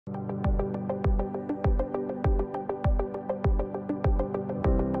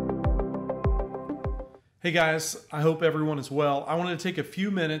Hey guys, I hope everyone is well. I wanted to take a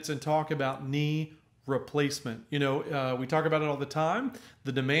few minutes and talk about knee replacement. We talk about it all the time.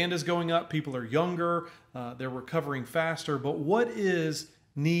 The demand is going up. People are younger. They're recovering faster. But what is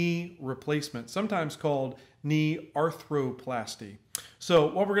knee replacement? Sometimes called knee arthroplasty. So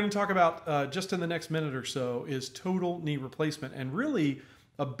what we're going to talk about just in the next minute or so is total knee replacement. And really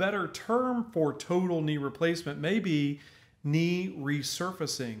a better term for total knee replacement may be knee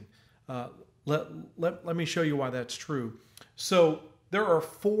resurfacing. Let me show you why that's true. So there are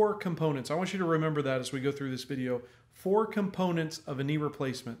four components. I want you to remember that as we go through this video. Four components of a knee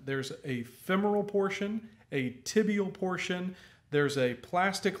replacement. There's a femoral portion, a tibial portion, there's a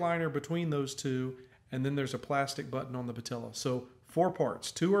plastic liner between those two, and then there's a plastic button on the patella. So four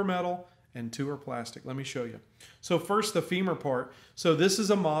parts. Two are metal and two are plastic. Let me show you. So first, the femur part. So this is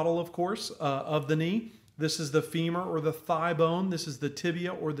a model, of course, of the knee. This is the femur or the thigh bone. This is the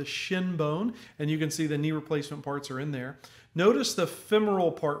tibia or the shin bone. And you can see the knee replacement parts are in there. Notice the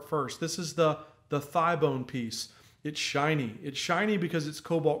femoral part first. This is the thigh bone piece. It's shiny. It's shiny because it's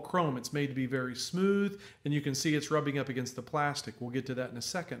cobalt chrome. It's made to be very smooth, and you can see it's rubbing up against the plastic. We'll get to that in a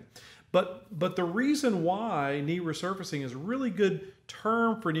second. But the reason why knee resurfacing is a really good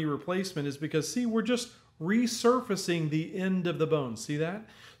term for knee replacement is because, see, we're just resurfacing the end of the bone. See that?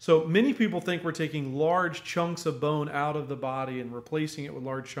 So many people think we're taking large chunks of bone out of the body and replacing it with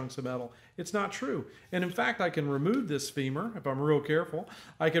large chunks of metal. It's not true. And in fact, I can remove this femur, if I'm real careful.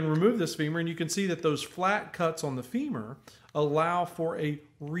 I can remove this femur, and you can see that those flat cuts on the femur allow for a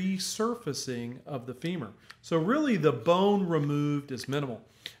resurfacing of the femur. So really, the bone removed is minimal.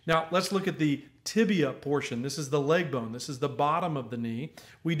 Now, let's look at the tibia portion. This is the leg bone. This is the bottom of the knee.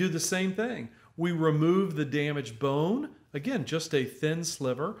 We do the same thing. We remove the damaged bone, again, just a thin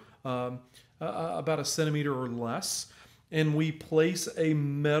sliver, about a centimeter or less, and we place a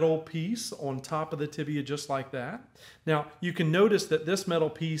metal piece on top of the tibia just like that. Now, you can notice that this metal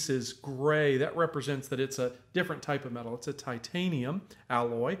piece is gray. That represents that it's a different type of metal. It's a titanium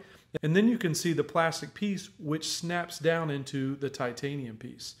alloy. And then you can see the plastic piece which snaps down into the titanium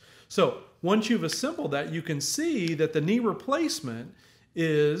piece. So once you've assembled that, you can see that the knee replacement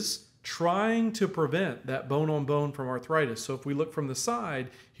is trying to prevent that bone-on-bone from arthritis. So if we look from the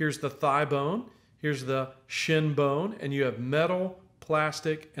side, here's the thigh bone, here's the shin bone, and you have metal,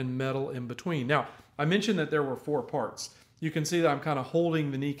 plastic, and metal in between. Now, I mentioned that there were four parts. You can see that I'm kind of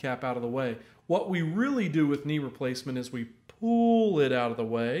holding the kneecap out of the way. What we really do with knee replacement is we pull it out of the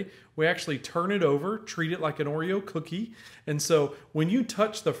way. We actually turn it over, treat it like an Oreo cookie. And so when you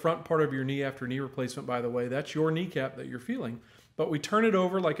touch the front part of your knee after knee replacement, by the way, that's your kneecap that you're feeling. But we turn it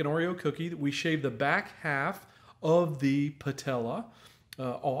over like an Oreo cookie. We shave the back half of the patella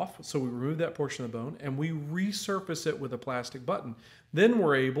off. So we remove that portion of the bone and we resurface it with a plastic button. Then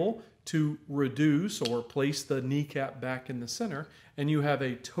we're able to reduce or place the kneecap back in the center, and you have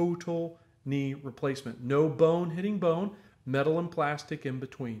a total knee replacement. No bone hitting bone, metal and plastic in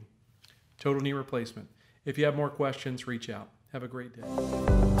between. Total knee replacement. If you have more questions, reach out. Have a great day.